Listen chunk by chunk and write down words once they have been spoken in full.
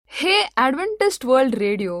Adventist World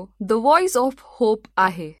radio the voice of hope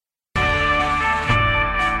आहे.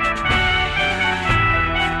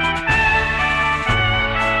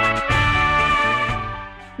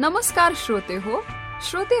 नमस्कार श्रोते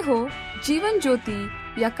हो, जीवन ज्योती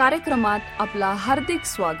या कार्यक्रमात आपला हार्दिक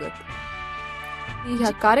स्वागत.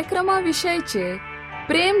 ह्या कार्यक्रमाविषयीचे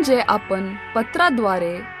प्रेम जे आपण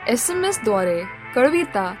पत्राद्वारे SMS द्वारे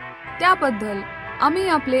कळविता त्याबद्दल आम्ही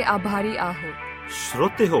आपले आभारी आहोत.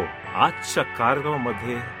 श्रोते हो, आजच्या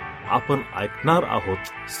कार्यक्रमामध्ये आपण ऐकणार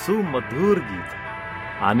आहोत सुमधुर गीत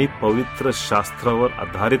आणि पवित्र शास्त्रावर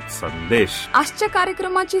आधारित संदेश. आजच्या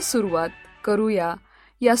कार्यक्रमाची सुरुवात करूया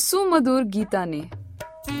या सुमधुर गीताने.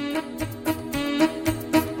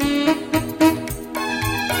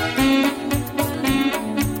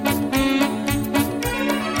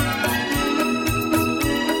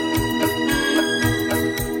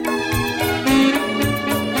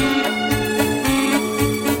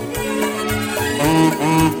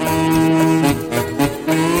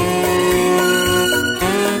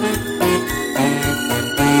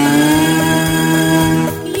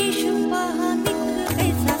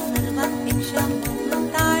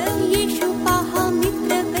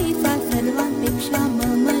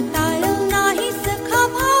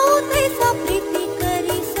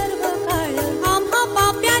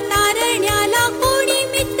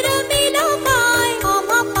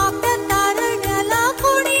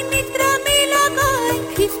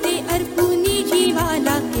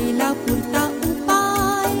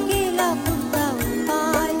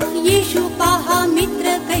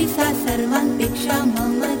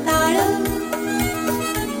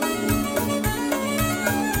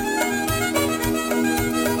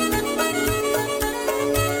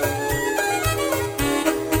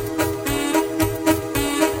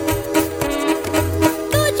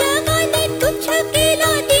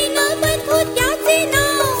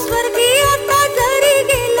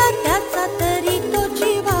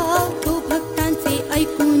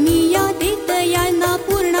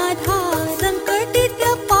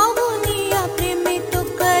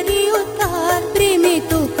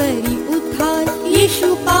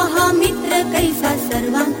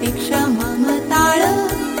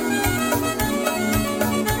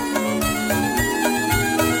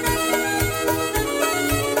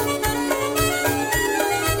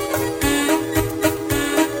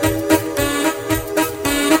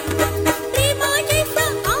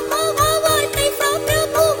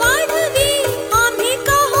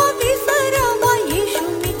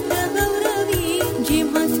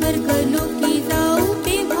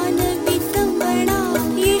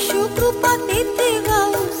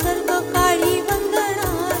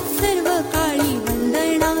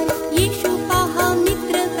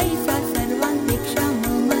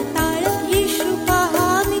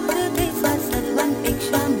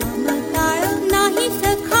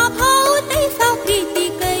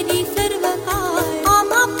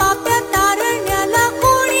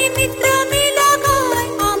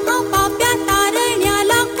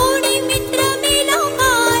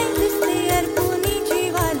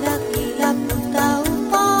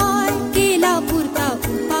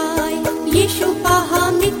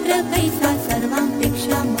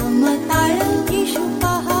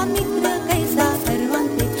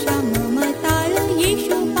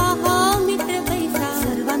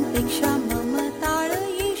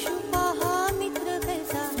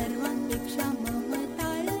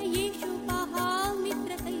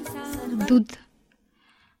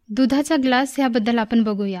 दुधाचा ग्लास याबद्दल आपण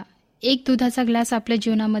बघूया. एक दुधाचा ग्लास आपल्या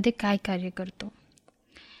जीवनामध्ये काय कार्य करतो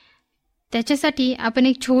त्याच्यासाठी आपण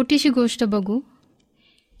एक छोटीशी गोष्ट बघू.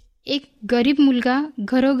 एक गरीब मुलगा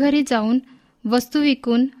घरोघरी जाऊन वस्तू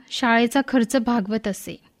विकून शाळेचा खर्च भागवत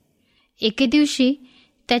असे. एके दिवशी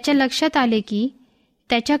त्याच्या लक्षात आले की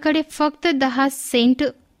त्याच्याकडे फक्त 10 सेंट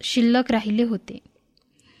शिल्लक राहिले होते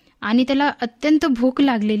आणि त्याला अत्यंत भूक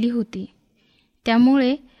लागलेली होती.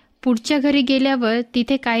 त्यामुळे पुढच्या घरी गेल्यावर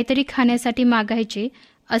तिथे काहीतरी खाण्यासाठी मागायचे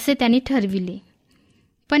असे त्याने ठरविले.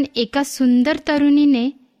 पण एका सुंदर तरुणीने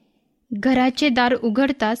घराचे दार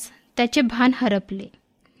उघडताच त्याचे भान हरपले.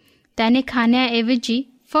 त्याने खाण्याऐवजी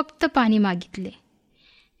फक्त पाणी मागितले.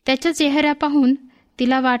 त्याचा चेहरा पाहून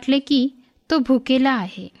तिला वाटले की तो भुकेला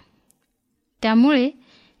आहे. त्यामुळे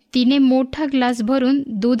तिने मोठा ग्लास भरून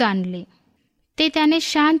दूध आणले. ते त्याने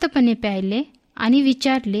शांतपणे प्यायले आणि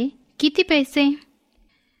विचारले, किती पैसे?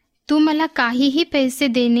 तू मला काहीही पैसे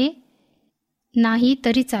देणे नाही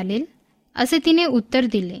तरी चालेल, असे तिने उत्तर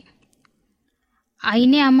दिले.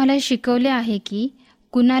 आईने आम्हाला शिकवले आहे की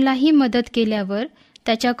कुणालाही मदत केल्यावर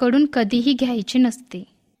त्याच्याकडून कधीही घ्यायचे नसते.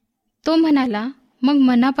 तो म्हणाला, मग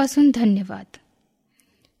मनापासून धन्यवाद.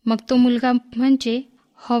 मग तो मुलगा म्हणजे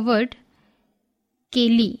हॉवर्ड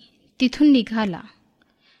केली तिथून निघाला.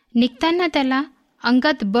 निघताना त्याला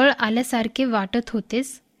अंगात बळ आल्यासारखे वाटत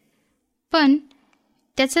होतेच, पण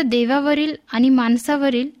त्याचा देवावरील आणि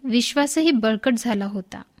माणसावरील विश्वासही बळकट झाला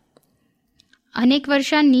होता. अनेक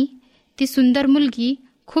वर्षांनी ती सुंदर मुलगी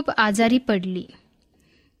खूप आजारी पडली.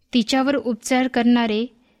 तिच्यावर उपचार करणारे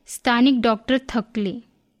स्थानिक डॉक्टर थकले.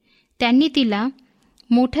 त्यांनी तिला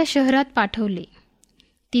मोठ्या शहरात पाठवले.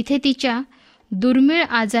 तिथे तिच्या दुर्मिळ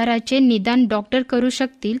आजाराचे निदान डॉक्टर करू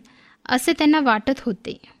शकतील असे त्यांना वाटत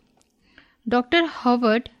होते. डॉक्टर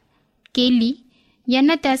हॉवर्ड केली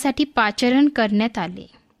यांना त्यासाठी पाचारण करण्यात आले.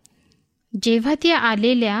 जेव्हा ती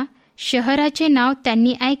आलेल्या शहराचे नाव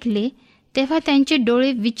त्यांनी ऐकले तेव्हा त्यांचे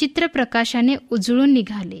डोळे विचित्र प्रकाशाने उजळून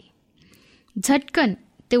निघाले. झटकन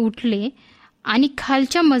ते उठले आणि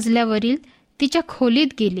खालच्या मजल्यावरील तिच्या खोलीत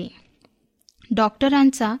गेले.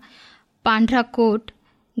 डॉक्टरांचा पांढरा कोट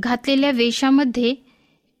घातलेल्या वेशामध्ये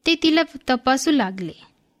ते तिला तपासू लागले.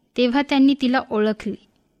 तेव्हा त्यांनी तिला ओळखले.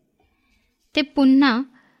 ते पुन्हा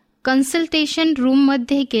कन्सल्टेशन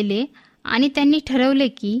रूममध्ये गेले आणि त्यांनी ठरवले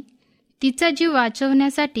की तिचा जीव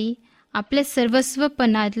वाचवण्यासाठी आपले सर्वस्व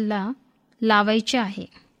पणाला लावायचे आहे.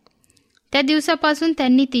 त्या दिवसापासून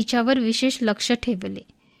त्यांनी तिच्यावर विशेष लक्ष ठेवले.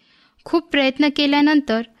 खूप प्रयत्न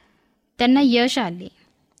केल्यानंतर त्यांना यश आले.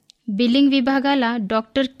 बिलिंग विभागाला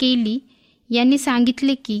डॉक्टर केली यांनी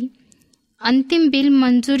सांगितले की अंतिम बिल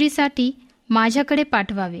मंजुरीसाठी माझ्याकडे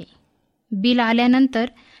पाठवावे. बिल आल्यानंतर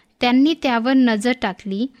त्यांनी त्यावर नजर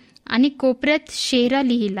टाकली आणि कोपऱ्यात शेरा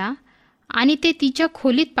लिहिला आणि ते तिच्या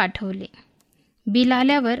खोलीत पाठवले. बिल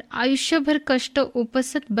आल्यावर आयुष्यभर कष्ट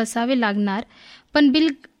उपसत बसावे लागणार, पण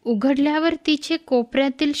बिल उघडल्यावर तिचे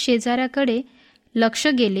कोपऱ्यातील शेजाऱ्याकडे लक्ष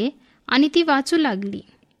गेले आणि ती वाचू लागली.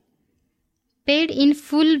 Paid in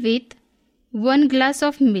full with 1 glass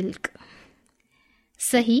of milk.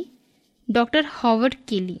 सही डॉक्टर हॉवर्ड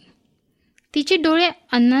केली. तिचे डोळे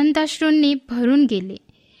आनंदाश्रूंनी भरून गेले.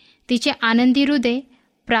 तिचे आनंदी हृदय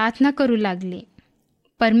प्रार्थना करू लागले,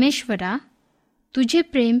 परमेश्वरा, तुझे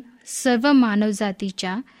प्रेम सर्व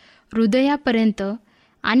मानवजातीच्या हृदयापर्यंत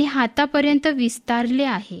आणि हातापर्यंत विस्तारले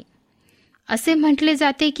आहे. असे म्हटले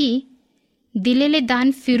जाते की दिलेले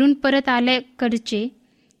दान फिरून परत आल्याकडचे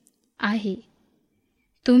आहे.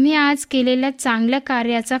 तुम्ही आज केलेल्या चांगल्या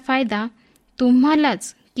कार्याचा फायदा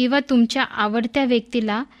तुम्हालाच किंवा तुमच्या आवडत्या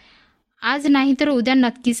व्यक्तीला आज नाही तर उद्या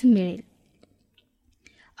नक्कीच मिळेल.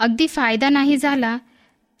 अगदी फायदा नाही झाला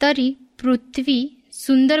तरी पृथ्वी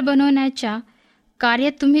सुंदर बनवण्याच्या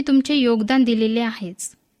कार्यात तुम्ही तुमचे योगदान दिलेले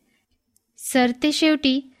आहेच.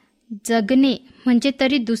 सरतेशेवटी जगणे म्हणजे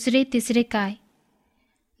तरी दुसरे तिसरे काय?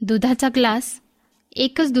 दुधाचा ग्लास,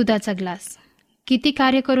 एकच दुधाचा ग्लास किती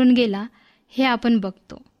कार्य करून गेला हे आपण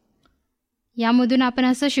बघतो. यामधून आपण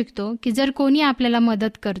असं शिकतो की जर कोणी आपल्याला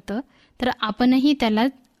मदत करतं तर आपणही त्याला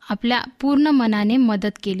आपल्या पूर्ण मनाने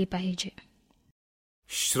मदत केली पाहिजे.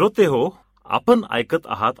 श्रोते हो, आपण ऐकत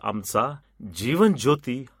आहात आमचा जीवन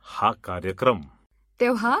ज्योती हा कार्यक्रम.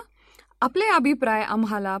 तेव्हा आपले अभिप्राय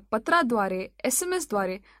आम्हाला पत्राद्वारे SMS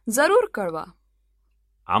द्वारे जरूर कळवा.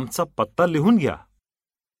 आमचा पत्ता लिहून घ्या.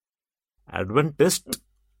 Adventist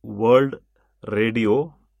World Radio,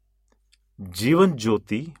 Jeevan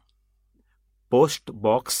Jyoti, post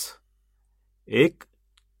box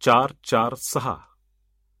 1446,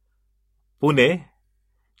 Pune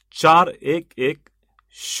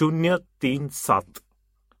 411037,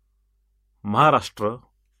 Maharashtra,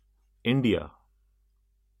 India.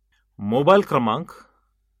 Mobile क्रमांक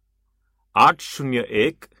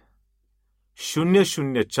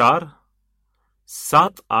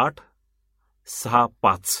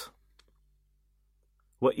 801-004-7865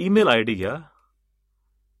 व ईमेल ID घ्या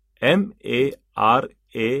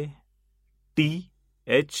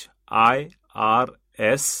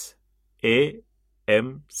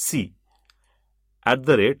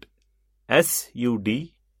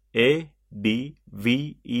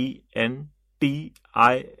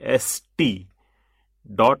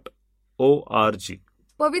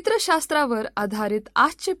पवित्र शास्त्रावर आधारित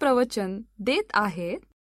आजचे प्रवचन देत आहेत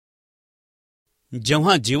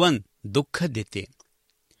जेव्हा जीवन दुःख देते.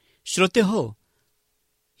 श्रोते हो,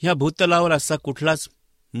 ह्या भूतलावर असा कुठलाच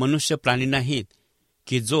मनुष्य प्राणी नाहीत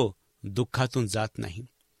की जो दुःखातून जात नाही.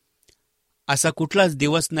 असा कुठलाच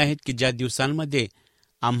दिवस नाहीत की ज्या दिवसांमध्ये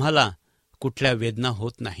आम्हाला कुठल्या वेदना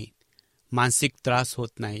होत नाहीत, मानसिक त्रास होत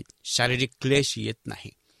नाहीत, शारीरिक क्लेश येत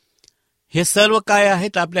नाही. हे सर्व काय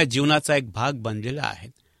आहेत? आपल्या जीवनाचा एक भाग बनलेला आहे.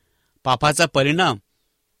 पापाचा परिणाम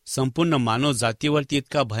संपूर्ण मानव जातीवरती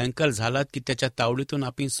इतका भयंकर झाला की त्याच्या तावडीतून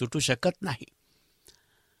आपण सुटू शकत नाही.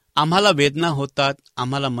 आम्हाला वेदना होतात,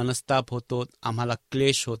 आम्हाला मनस्ताप होतो, आम्हाला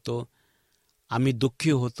क्लेश होतो, आम्ही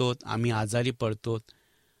दुःखी होतो, आम्ही आजारी पडतो.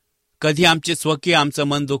 कधी आमचे स्वकीय आमचं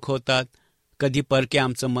मन दुखवतात, कधी परके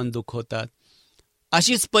आमचं मन दुखवतात.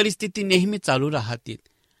 अशीच परिस्थिती नेहमी चालू राहते.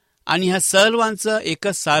 आणि ह्या सर्वांचं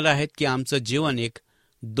एकच सार आहे की आमचं जीवन एक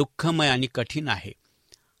दुःखमय आणि कठीण आहे.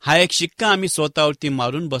 हा एक शिक्का आम्ही स्वतःवरती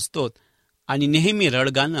मारून बसतो आणि नेहमी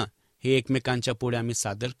रडगाणं हे एकमेकांच्या पुढे आम्ही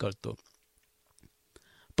सादर करतो.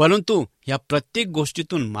 परंतु ह्या प्रत्येक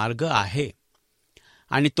गोष्टीतून मार्ग आहे,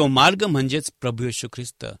 आणि तो मार्ग म्हणजेच प्रभू येशू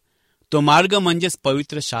ख्रिस्त. तो मार्ग म्हणजेच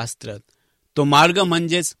पवित्र शास्त्र, तो मार्ग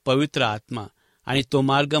म्हणजेच पवित्र आत्मा, आणि तो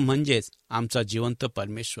मार्ग म्हणजेच आमचा जिवंत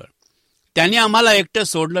परमेश्वर. त्याने आम्हाला एकटं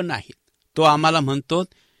सोडलं नाही. तो आम्हाला म्हणतो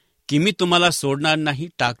की मी तुम्हाला सोडणार नाही,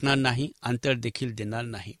 टाकणार नाही, अंतर देखील देणार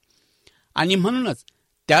नाही. आणि म्हणूनच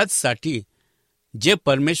त्याचसाठी जे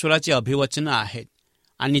परमेश्वराचे अभिवचनं आहेत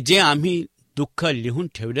आणि जे आम्ही दुःख लिहून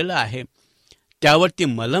ठेवलेलं आहे त्यावरती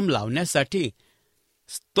मलम लावण्यासाठी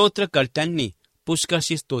स्तोत्रकर्त्यांनी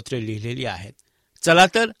पुष्कळशी स्तोत्रे लिहिलेली आहेत. चला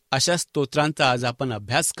तर अशा स्तोत्रांचा आज आपण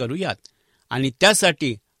अभ्यास करूयात. आणि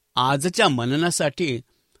त्यासाठी आजच्या मननासाठी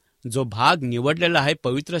जो भाग निवडलेला आहे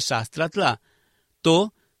पवित्र शास्त्रातला, तो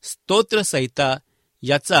स्तोत्रसंहिता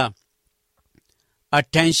याचा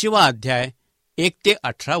 88वा अध्याय 1 ते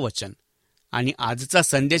 18 वचन. आणि आजचा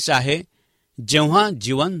संदेश आहे जेव्हा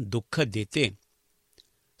जीवन दुःख देते.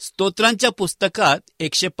 स्तोत्रांच्या पुस्तकात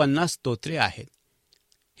 150 स्तोत्रे आहेत.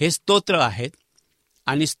 हे स्तोत्र आहेत.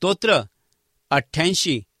 आणि स्तोत्र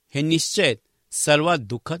 88 हे निश्चय सर्वात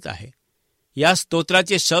दुःखद आहे. या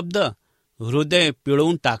स्तोत्राचे शब्द हृदय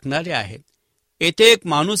पिळवून टाकणारे आहेत. येथे एक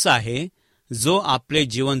माणूस आहे जो आपले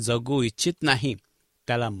जीवन जगू इच्छित नाही,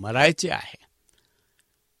 त्याला मरायचे आहे.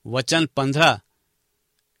 वचन 15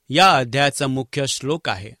 या अध्यायाचा मुख्य श्लोक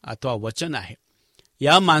आहे अथवा वचन आहे.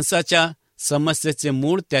 या माणसाच्या समस्येचे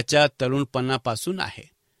मूळ त्याच्या तरुणपणापासून आहे.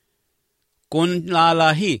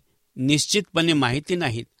 कोणालाही निश्चितपणे माहिती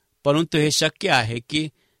नाहीत, परंतु हे शक्य आहे की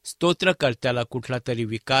स्तोत्रकर्त्याला कुठला तरी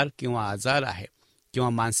विकार किंवा आजार आहे किंवा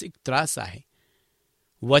मानसिक त्रास आहे.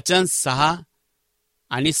 वचन 6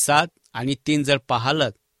 आणि 7 आणि 3 जर पाहिलं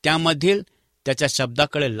त्यामधील त्याच्या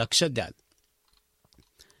शब्दाकडे लक्ष द्या.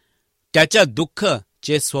 त्याच्या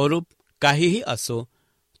दुःखचे स्वरूप काहीही असो,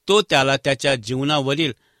 तो त्याला त्याच्या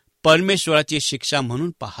जीवनावरील परमेश्वराची शिक्षा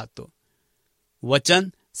म्हणून पाहतो. वचन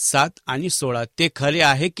 7 आणि 16 ते खरे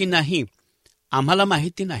आहे की नाही आम्हाला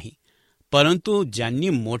माहिती नाही, परंतु ज्यांनी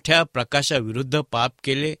मोठ्या प्रकाशाविरुद्ध पाप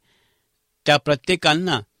केले त्या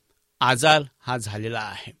प्रत्येकांना आजार हा झालेला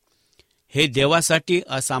आहे. हे देवासाठी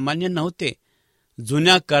असामान्य नव्हते.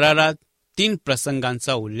 जुन्या करारात 3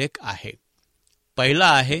 प्रसंगांचा उल्लेख आहे. पहिला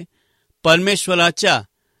आहे परमेश्वराच्या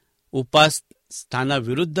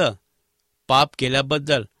उपासस्थानाविरुद्ध पाप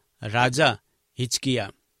केल्याबद्दल राजा हिजकिया.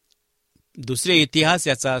 दुसरे इतिहास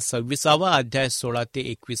याचा 26वा अध्याय 16 ते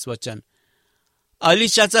 21 वचन.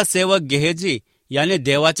 अलिशाचा सेवक गेहजी याने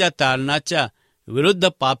देवाच्या तारणाच्या विरुद्ध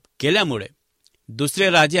पाप केल्यामुळे. दुसरे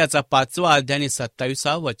राजे याचा 5वा अध्याय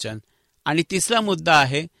 27 वचन. आणि तिसरा मुद्दा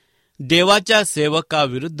आहे देवाच्या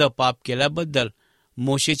सेवकाविरुद्ध पाप केल्याबद्दल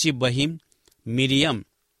मोशेची बहीण मिरियम.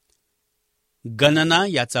 गणना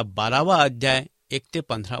याचा 12वा अध्याय 1 ते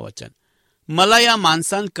 15 वचन. मला या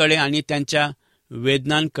माणसांकडे आणि त्यांच्या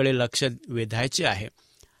वेदनांकडे लक्ष वेधायचे आहे.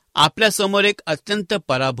 आपल्यासमोर एक अत्यंत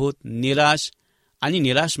पराभूत,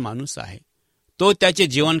 निराश माणूस आहे. तो त्याचे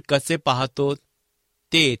जीवन कसे पाहतो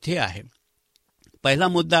ते येथे आहे. पहिला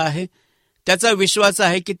मुद्दा आहे त्याचा विश्वास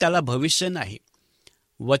आहे की त्याला भविष्य नाही.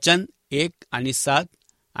 वचन 1 आणि 7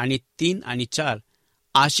 आणि 3 आणि 4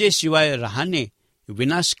 आशेशिवाय राहणे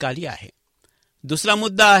विनाशकारी आहे. दुसरा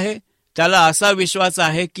मुद्दा आहे त्याला असा विश्वास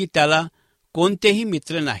आहे की त्याला कोणतेही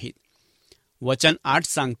मित्र नाहीत. वचन 8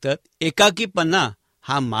 सांगतात एकाकीपणा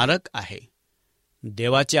हा मारक आहे.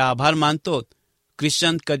 देवाचे आभार मानतो.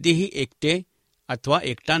 ख्रिश्चन कधीही एकटे अथवा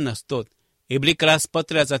एकटा नसतो. इब्रिक्रास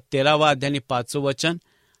पत्राचा 13वा अध्याय 5 वचन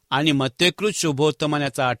आणि मत्तेकृत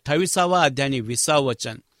शुभोत्तमानाचा 28वा अध्याय 20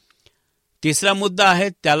 वचन. तिसरा मुद्दा आहे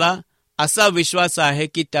त्याला असा विश्वास आहे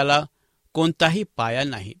की त्याला कोणताही पाया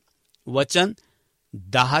नाही. वचन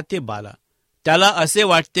 10 ते 12 त्याला असे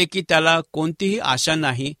वाटते की त्याला कोणतीही आशा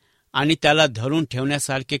नाही आणि त्याला धरून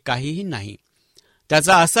ठेवण्यासारखे काहीही नाही.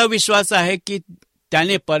 त्याचा असा विश्वास आहे की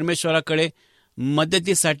त्याने परमेश्वराकडे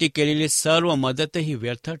मदतीसाठी केलेली सर्व मदतही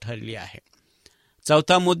व्यर्थ ठरली आहे.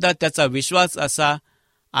 चौथा मुद्दा त्याचा विश्वास असा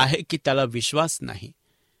आहे की त्याला विश्वास नाही.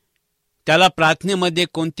 त्याला प्रार्थनेमध्ये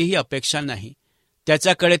कोणतीही अपेक्षा नाही.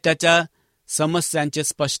 त्याच्याकडे त्याच्या समस्यांचे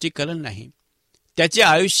स्पष्टीकरण नाही. त्याचे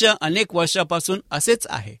आयुष्य अनेक वर्षापासून असेच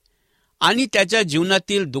आहे आणि त्याच्या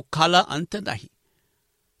जीवनातील दुःखाला अंत नाही.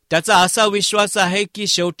 त्याचा असा विश्वास आहे की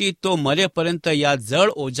शेवटी तो मरेपर्यंत या जड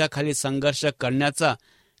ओझ्याखाली संघर्ष करण्याचा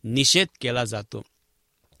निषेध केला जातो.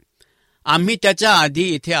 आम्ही त्याच्या आधी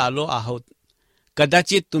इथे आलो आहोत.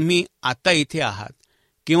 कदाचित तुम्ही आता इथे आहात,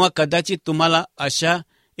 किंवा कदाचित तुम्हाला अशा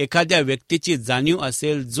एखाद्या व्यक्तीची जाणीव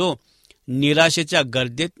असेल जो निराशेच्या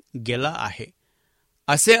गर्दीत गेला आहे.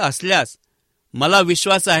 असे असल्यास मला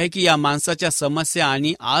विश्वास आहे की या माणसाच्या समस्या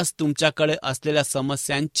आणि आज तुमच्याकडे असलेल्या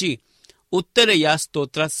समस्यांची उत्तरे या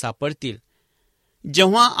स्तोत्रात सापडतील.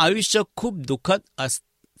 जेव्हा आयुष्य खूप दुःखद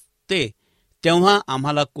असते तेव्हा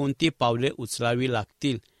आम्हाला कोणती पावले उचलावी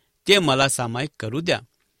लागतील ते मला सामायिक करू द्या.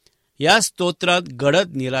 या स्तोत्रात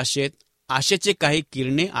गडद निराशेत आशेचे काही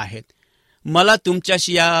किरणे आहेत. मला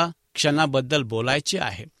तुमच्याशी या क्षणाबद्दल बोलायचे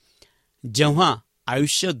आहे. जेव्हा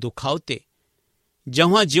आयुष्य दुखावते,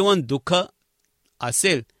 जेव्हा जीवन दुःख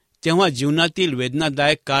असेल, तेव्हा जीवनातील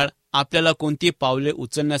वेदनादायक काळ आपल्याला कोणती पावले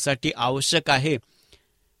उचलण्यासाठी आवश्यक आहे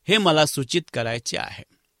हे मला सूचित करायचे आहे.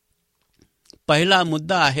 पहिला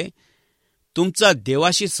मुद्दा आहे, तुमचा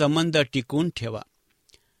देवाशी संबंध टिकवून ठेवा.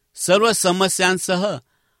 सर्व समस्यांसह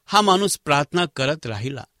हा माणूस प्रार्थना करत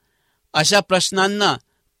राहिला. अशा प्रश्नांना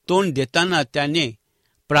तोंड देताना त्याने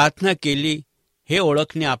प्रार्थना केली हे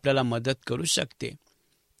ओळखणे आपल्याला मदत करू शकते.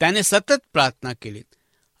 त्याने सतत प्रार्थना केली,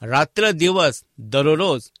 रात्र दिवस,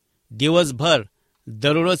 दररोज, दिवसभर,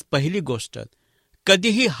 दररोज. पहिली गोष्ट,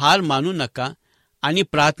 कधीही हार मानू नका आणि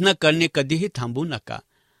प्रार्थना करणे कधीही थांबवू नका.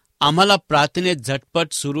 आम्हाला प्रार्थनेत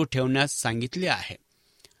झटपट सुरू ठेवण्यास सांगितले आहे.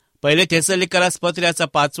 पहिले थेसलोनिकरास पत्र याचा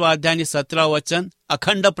 5वा अध्याय आणि 17 वचन,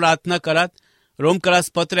 अखंड प्रार्थना करात. रोमकरास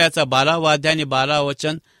पत्र याचा 12वा अध्याय आणि 12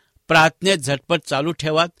 वचन, प्रार्थनेत झटपट चालू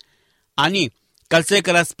ठेवात. आणि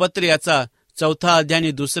कलसेकरास पत्र याचा 4था अध्याय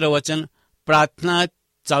आणि 2 वचन, प्रार्थना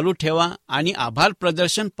चालू ठेवा आणि आभार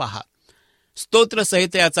प्रदर्शन पहा. स्तोत्र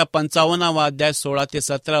संहिता याचा 55वा अध्याय 16 ते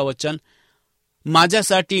 17 वचन,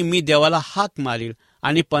 माझ्यासाठी मी देवाला हाक मारील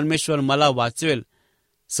आणि परमेश्वर मला वाचवेल.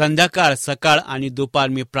 संध्याकाळ, सकाळ आणि दुपार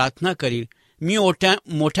मी प्रार्थना करील. मी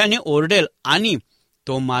मोठ्याने ओरडेल आणि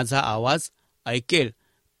तो माझा आवाज ऐकेल,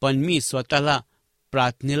 पण मी स्वतःला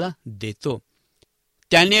प्रार्थनेला देतो.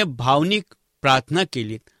 त्याने भावनिक प्रार्थना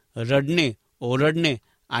केली, रडणे, ओरडणे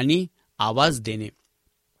आणि आवाज देणे.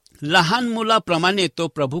 लहान मुलाप्रमाणे तो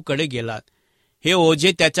प्रभूकडे गेला. हे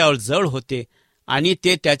ओझे त्याच्यावर जड होते आणि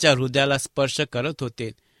ते त्याच्या हृदयाला स्पर्श करत होते.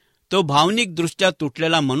 तो भावनिक दृष्ट्या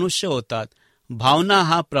तुटलेला मनुष्य होता. भावना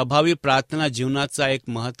हा प्रभावी प्रार्थना जीवनाचा एक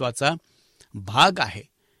महत्वाचा भाग आहे.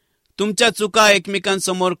 तुमच्या चुका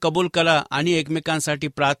एकमेकांसमोर कबूल करा आणि एकमेकांसाठी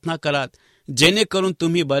प्रार्थना करा, जेणेकरून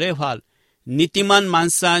तुम्ही बरे व्हाल. नीतिमान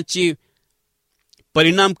माणसाची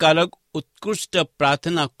परिणामकारक उत्कृष्ट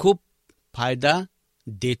प्रार्थना खूप फायदा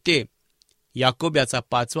देते. याकोब याचा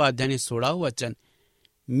 5वा अध्याय आणि 16 वचन,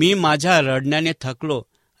 मी माझ्या रडण्याने थकलो.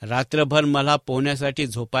 रात्रभर मला पोहण्यासाठी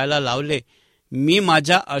झोपायला लावले. मी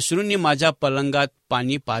माझ्या अश्रूंनी माझ्या पलंगात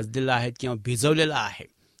पाणी पाजलेलं आहे किंवा भिजवलेलं आहे.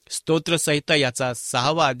 स्तोत्र संहिता याचा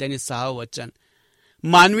 6वा अध्याय आणि 6 वचन,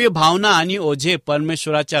 मानवी भावना आणि ओझे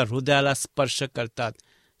परमेश्वराच्या हृदयाला स्पर्श करतात.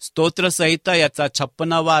 स्तोत्र संहिता याचा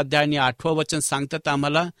 56वा अध्याय आणि 8वं वचन सांगतात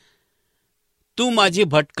आम्हाला, तू माझी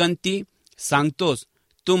भटकंती सांगतोस,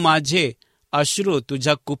 तू माझे अश्रू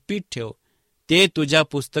तुझ्या कुप्पीत ठेव, ते तुझ्या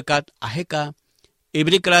पुस्तकात आहे का.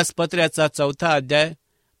 इब्रिकरास पत्र याचा 4था अध्याय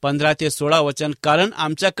 15 ते 16 वचन, कारण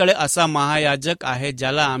आमच्याकडे असा महायाजक आहे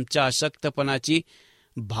ज्याला आमच्या अशक्तपणाची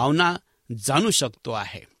भावना जाणू शकतो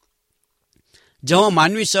आहे. जेव्हा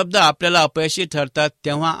मानवी शब्द आपल्याला अपयशी ठरतात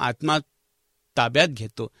तेव्हा आत्मा ताब्यात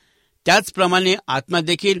घेतो. त्याचप्रमाणे आत्मा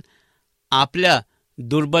देखील आपल्या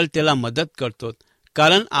दुर्बलतेला मदत करतो.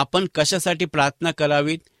 कारण आपण कशासाठी प्रार्थना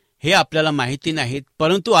करावीत हे आपल्याला माहिती नाहीत,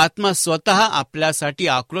 परंतु आत्मा स्वतः आपल्यासाठी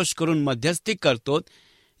आक्रोश करून मध्यस्थी करतो,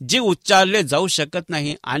 जे उच्चारले जाऊ शकत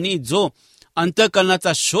नाही. आणि जो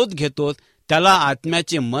अंतःकरणाचा शोध घेतो त्याला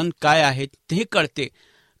आत्म्याचे मन काय आहे ते कळते,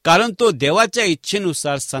 कारण तो देवाच्या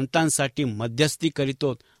इच्छेनुसार संतांसाठी मध्यस्थी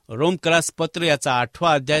करीतो. रोमकरास पत्र याचा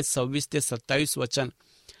 8वा अध्याय 26 ते 27 वचन,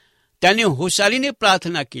 त्याने हुशारीने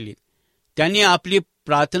प्रार्थना केली. त्याने आपली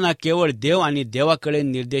प्रार्थना केवळ देव आणि देवाकडे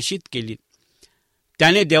निर्देशित केली.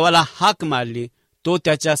 त्याने देवाला हाक मारली. तो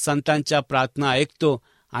त्याच्या संतांच्या प्रार्थना ऐकतो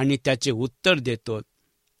आणि त्याचे उत्तर देतो.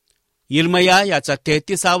 यिर्मया याचा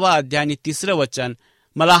 33वा अध्याय आणि 3 वचन,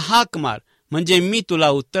 मला हाक मार म्हणजे मी तुला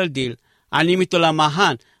उत्तर देईल आणि मी तुला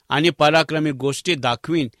महान आणि पराक्रमी गोष्टी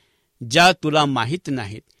दाखवीन ज्या तुला माहीत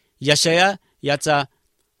नाहीत. यशाया याचा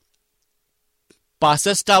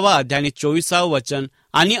 65वा अध्याय आणि 24वे वचन,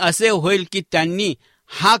 आणि असे होईल की त्यांनी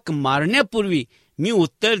हाक मारण्यापूर्वी मी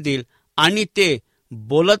उत्तर देईल आणि ते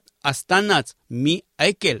बोलत असतानाच मी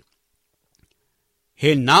ऐकेल.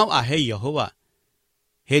 हे नाव आहे यहोवा.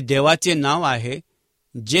 हे देवाचे नाव आहे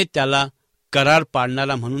जे त्याला करार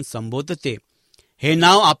पाडणारा म्हणून संबोधते. हे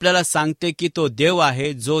नाव आपल्याला सांगते की तो देव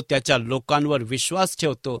आहे जो त्याच्या लोकांवर विश्वास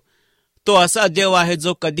ठेवतो. तो असा देव आहे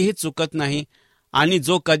जो कधीही चुकत नाही आणि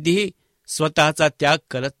जो कधीही स्वतःचा त्याग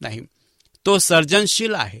करत नाही. तो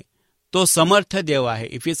सर्जनशील आहे, तो समर्थ देव आहे.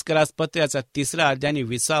 इफिस्करास पत्राचा 3 अध्याय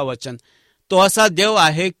 20 वचन. तो असा देव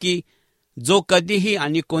आहे की जो कधीही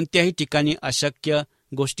आणि कोणत्याही ठिकाणी अशक्य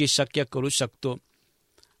गोष्टी शक्य करू शकतो.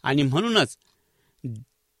 आणि म्हणूनच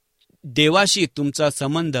देवाशी तुमचा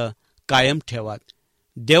संबंध कायम ठेवा.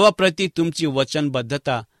 देवाप्रती तुमची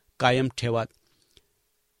वचनबद्धता कायम ठेवा.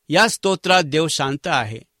 या स्तोत्रात देव शांत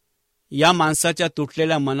आहे. या माणसाच्या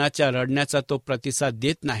तुटलेल्या मनाच्या रडण्याचा तो प्रतिसाद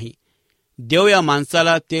देत नाही. देव या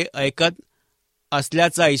माणसाला ते ऐकत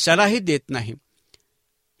असल्याचा इशाराही देत नाही.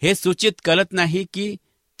 हे सूचित करत नाही की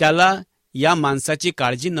त्याला या माणसाची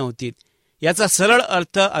काळजी नव्हती. याचा सरळ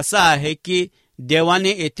अर्थ असा आहे की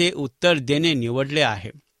देवाने येथे उत्तर देणे निवडले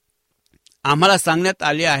आहे. आम्हाला सांगण्यात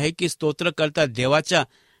आले आहे की स्तोत्रकर्ता देवाच्या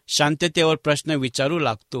शांततेवर प्रश्न विचारू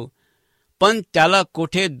लागतो, पण त्याला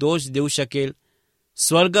कुठे दोष देऊ शकेल?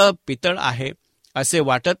 स्वर्ग पितळ आहे असे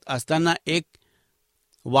वाटत असताना एक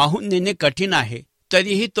वाहून नेणे कठीण आहे,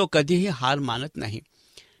 तरीही तो कधीही हार मानत नाही.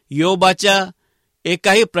 योबाच्या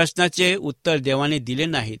एकाही प्रश्नाचे उत्तर देवाने दिले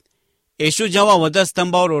नाहीत. येशू जेव्हा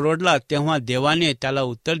वधस्तंभावर ओरडला तेव्हा देवाने त्याला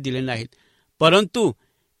उत्तर दिले नाहीत, परंतु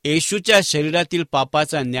येशूच्या शरीरातील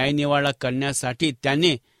पापाचा न्यायनिवाडा करण्यासाठी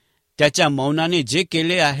त्याने त्याच्या मौनाने जे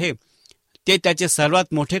केले आहे ते त्याचे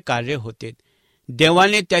सर्वात मोठे कार्य होते.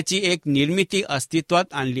 देवाने त्याची एक निर्मिती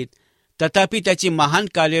अस्तित्वात आणली, तथापि त्याची महान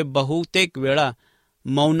कार्य बहुतेक वेळा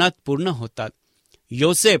मौनात पूर्ण होतात.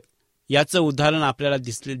 योसेफ याचं उदाहरण आपल्याला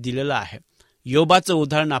दिलेलं आहे. योबाचं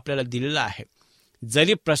उदाहरण आपल्याला दिलेलं आहे.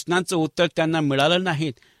 जरी प्रश्नांचं उत्तर त्यांना मिळालं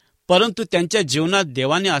नाहीत, परंतु त्यांच्या जीवनात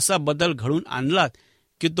देवाने असा बदल घडून आणला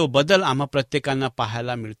की तो बदल आम्हा प्रत्येकांना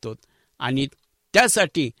पाहायला मिळतो. आणि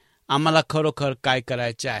त्यासाठी आम्हाला खरोखर काय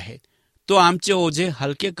करायचे आहे? तो आमचे ओझे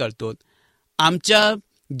हलके करतो. आमच्या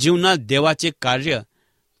जीवनात देवाचे कार्य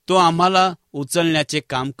तो आम्हाला उचलण्याचे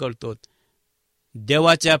काम करतो.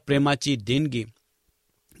 देवाच्या प्रेमाची देणगी.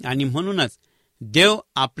 आणि म्हणूनच देव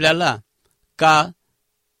आपल्याला का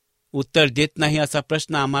उत्तर देत नाही असा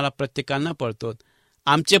प्रश्न आम्हाला प्रत्येकांना पडतो.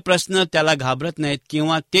 आमचे प्रश्न त्याला घाबरत नाहीत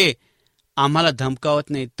किंवा ते आम्हाला धमकावत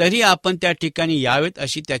नाहीत. तरी आपण त्या ठिकाणी यावेत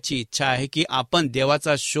अशी त्याची इच्छा आहे की आपण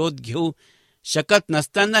देवाचा शोध घेऊ शकत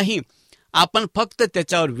नसतानाही आपण फक्त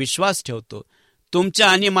त्याच्यावर विश्वास ठेवतो. तुमच्या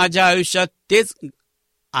आणि माझ्या आयुष्यात तेच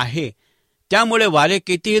आहे. त्यामुळे वारे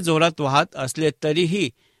कितीही जोरात वाहत असले तरीही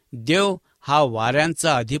देव हा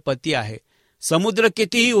वाऱ्यांचा अधिपती आहे. समुद्र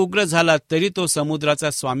कितीही उग्र झाला तरी तो समुद्राचा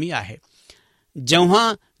स्वामी आहे.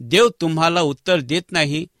 जेव्हा देव तुम्हाला उत्तर देत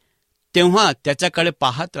नाही तेव्हा त्याच्याकडे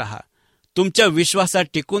पाहत राहा. तुमच्या विश्वासात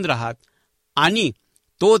टिकून राहा आणि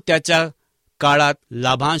तो त्याच्या काळात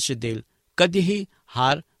लाभांश देईल. कधीही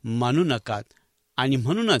हार मानू नका. आणि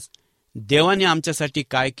म्हणूनच देवाने आमच्यासाठी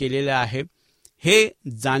काय केलेले आहे हे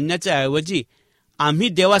जाणण्याच्या ऐवजी आम्ही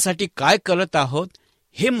देवासाठी काय करत आहोत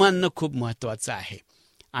हे मानणं खूप महत्वाचं आहे.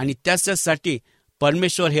 आणि त्याच्यासाठी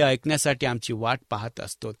परमेश्वर हे ऐकण्यासाठी आमची वाट पाहत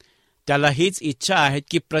असतो. त्याला हीच इच्छा आहे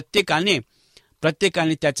की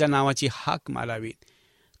प्रत्येकाने त्याच्या नावाची हाक मारावी.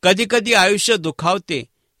 कधी कधी आयुष्य दुखावते.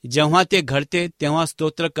 जेव्हा ते घडते तेव्हा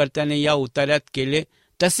स्तोत्रकर्त्याने या उतार्यात केले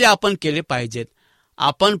तसे आपण केले पाहिजेत.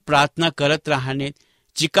 आपण प्रार्थना करत राहणे,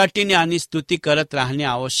 चिकाटीने आणि स्तुती करत राहणे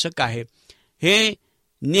आवश्यक आहे. हे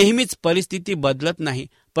नेहमीच परिस्थिती बदलत नाही,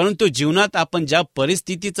 परंतु जीवनात आपण ज्या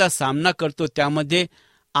परिस्थितीचा सामना करतो त्यामध्ये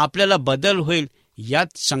आपल्याला बदल होईल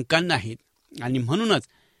यात शंका नाही. आणि म्हणूनच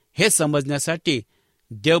हे समजण्यासाठी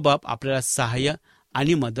देवबाप आपल्याला सहाय्य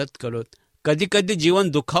आणि मदत करत. कधी कधी जीवन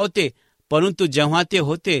दुखावते, परंतु जेव्हा ते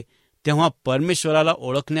होते तेव्हा परमेश्वराला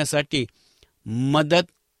ओळखण्यासाठी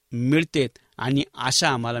मदत मिळते आणि आशा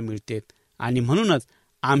आम्हाला मिळते. आणि म्हणूनच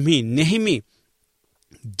आम्ही नेहमी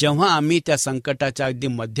जेव्हा आम्ही त्या संकटाच्या अगदी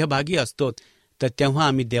मध्यभागी असतो तर तेव्हा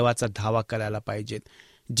आम्ही देवाचा धावा करायला पाहिजे.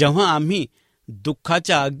 जेव्हा आम्ही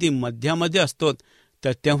दुःखाच्या अगदी मध्यामध्ये असतो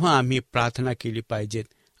तर तेव्हा आम्ही प्रार्थना केली पाहिजे.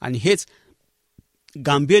 आणि हेच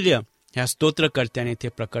गांभीर्य ह्या स्तोत्रकर्त्याने ते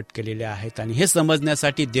प्रकट केलेले आहेत. आणि हे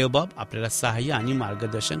समजण्यासाठी देवबाप आपल्याला सहाय्य आणि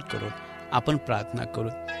मार्गदर्शन करू. आपण प्रार्थना करू.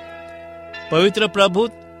 पवित्र प्रभू,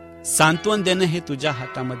 सांत्वन देणं हे तुझ्या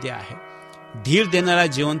हातामध्ये आहे. धीर देणारा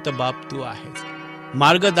जिवंत बाप तू आहेस.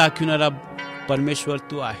 मार्ग दाखविणारा परमेश्वर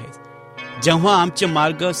तू आहेस. जेव्हा आमचे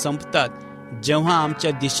मार्ग संपतात, जेव्हा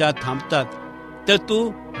आमच्या दिशा थांबतात, तर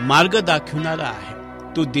तू मार्ग दाखविणारा आहे.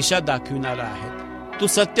 तू दिशा दाखविणारा आहे. तू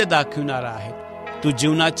सत्य दाखविणारा आहे. तू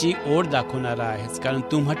जीवनाची ओढ दाखवणारा आहेस. कारण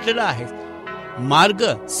तू म्हटलेलं आहेस,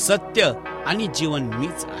 मार्ग, सत्य आणि जीवन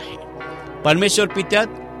मीच आहे. परमेश्वर पित्यात,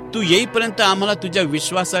 तू येईपर्यंत आम्हाला तुझ्या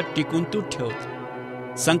विश्वासात टिकून तू ठेव.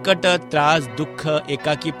 संकट, त्रास, दुःख,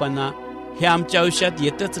 एकाकीपणा हे आमच्या आयुष्यात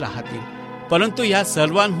येतच राहतील, परंतु ह्या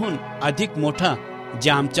सर्वांहून अधिक मोठा जे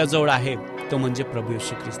आमच्याजवळ आहे तो म्हणजे प्रभू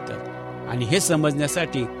येशू ख्रिस्त. आणि हे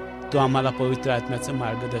समजण्यासाठी तू आम्हाला पवित्र आत्म्याचं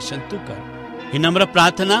मार्गदर्शन तू कर. ही नम्र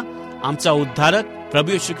प्रार्थना आमचा उद्धारक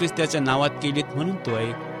प्रभू येशू ख्रिस्ताच्या नावात केलीत म्हणून तो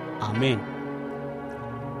ऐक. आमेन.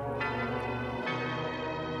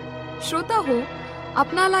 श्रोता हो,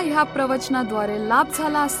 आपणाला ह्या प्रवचनाद्वारे लाभ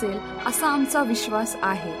झाला असेल असा आमचा विश्वास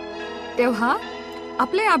आहे. तेव्हा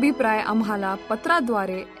आपले अभिप्राय आम्हाला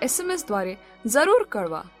पत्राद्वारे SMS द्वारे जरूर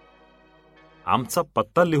कळवा. आमचा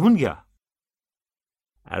पत्ता लिहून घ्या.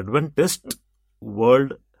 Adventist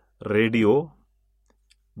World Radio,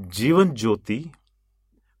 Jeevan Jyoti,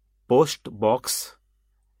 post box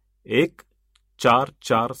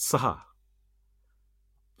 1446,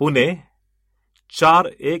 Pune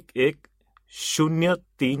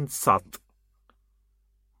 411037,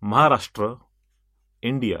 Maharashtra,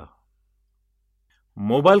 India.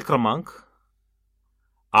 Mobile क्रमांक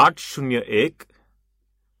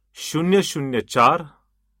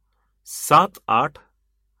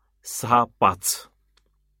 801-004-7865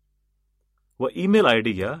 व ईमेल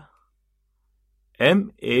ID घ्या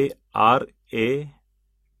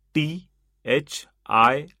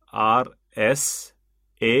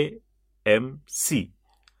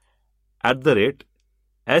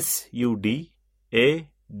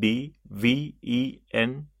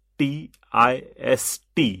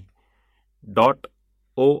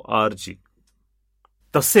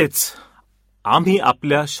तसेच आम्ही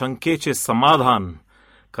आपल्या शंकेचे समाधान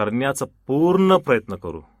करण्याचा पूर्ण प्रयत्न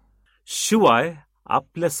करू. शिवाय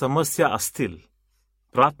आपल्या समस्या असतील,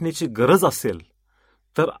 प्रार्थनेची गरज असेल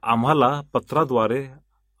तर आम्हाला पत्राद्वारे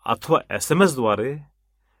अथवा SMS द्वारे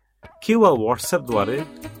किंवा WhatsAppद्वारे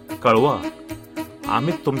कळवा.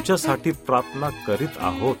 आम्ही तुमच्यासाठी प्रार्थना करीत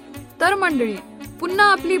आहोत. तर मंडळी,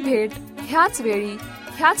 पुन्हा आपली भेट ह्याच वेळी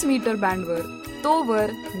ह्याच मीटर बँडवर.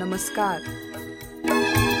 तोवर नमस्कार.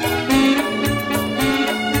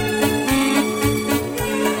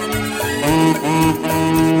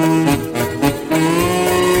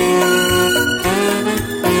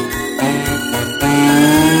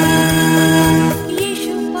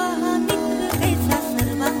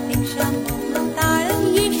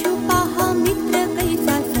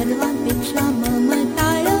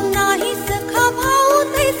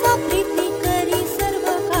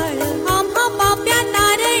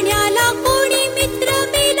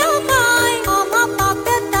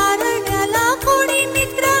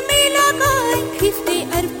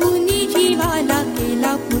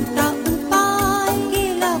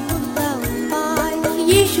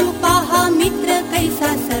 येशू पहा मित्र कैसा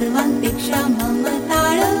सर्वांपेक्षा ममता